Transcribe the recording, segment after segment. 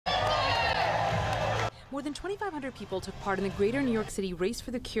More than 2,500 people took part in the Greater New York City Race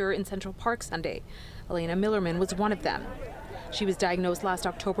for the Cure in Central Park Sunday. Elena Millerman was one of them. She was diagnosed last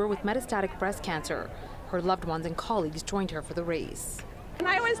October with metastatic breast cancer. Her loved ones and colleagues joined her for the race. When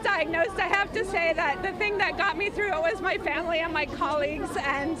I was diagnosed, I have to say that the thing that got me through it was my family and my colleagues,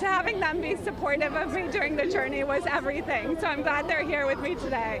 and having them be supportive of me during the journey was everything. So I'm glad they're here with me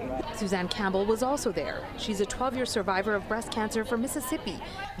today. Suzanne Campbell was also there. She's a 12-year survivor of breast cancer from Mississippi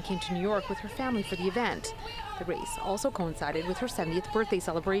and came to New York with her family for the event. The race also coincided with her 70th birthday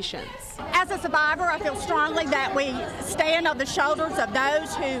celebrations. As a survivor, I feel strongly that we stand on the shoulders of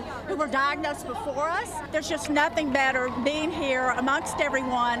those who were diagnosed before us. There's just nothing better being here amongst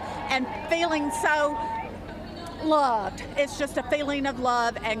everyone and feeling so loved. It's just a feeling of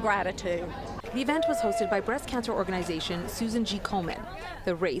love and gratitude. The event was hosted by breast cancer organization Susan G. Komen.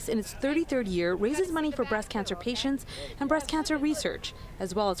 The race, in its 33rd year, raises money for breast cancer patients and breast cancer research,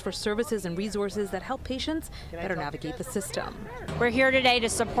 as well as for services and resources that help patients better navigate the system. We're here today to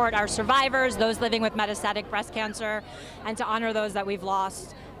support our survivors, those living with metastatic breast cancer, and to honor those that we've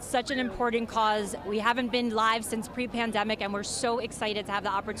lost. Such an important cause. We haven't been live since pre-pandemic, and we're so excited to have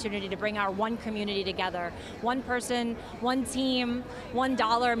the opportunity to bring our one community together. One person, one team,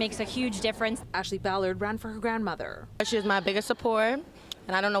 $1 makes a huge difference. Ashley Ballard ran for her grandmother. She was my biggest support,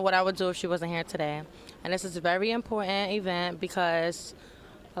 and I don't know what I would do if she wasn't here today. And this is a very important event because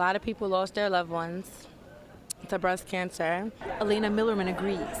a lot of people lost their loved ones to breast cancer. Elena Millerman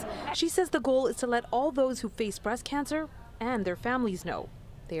agrees. She says the goal is to let all those who face breast cancer and their families know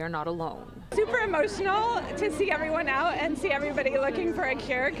they are not alone. Super emotional to see everyone out and see everybody looking for a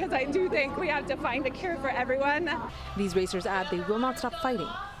cure, because I do think we have to find a cure for everyone. These racers add they will not stop fighting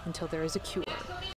until there is a cure.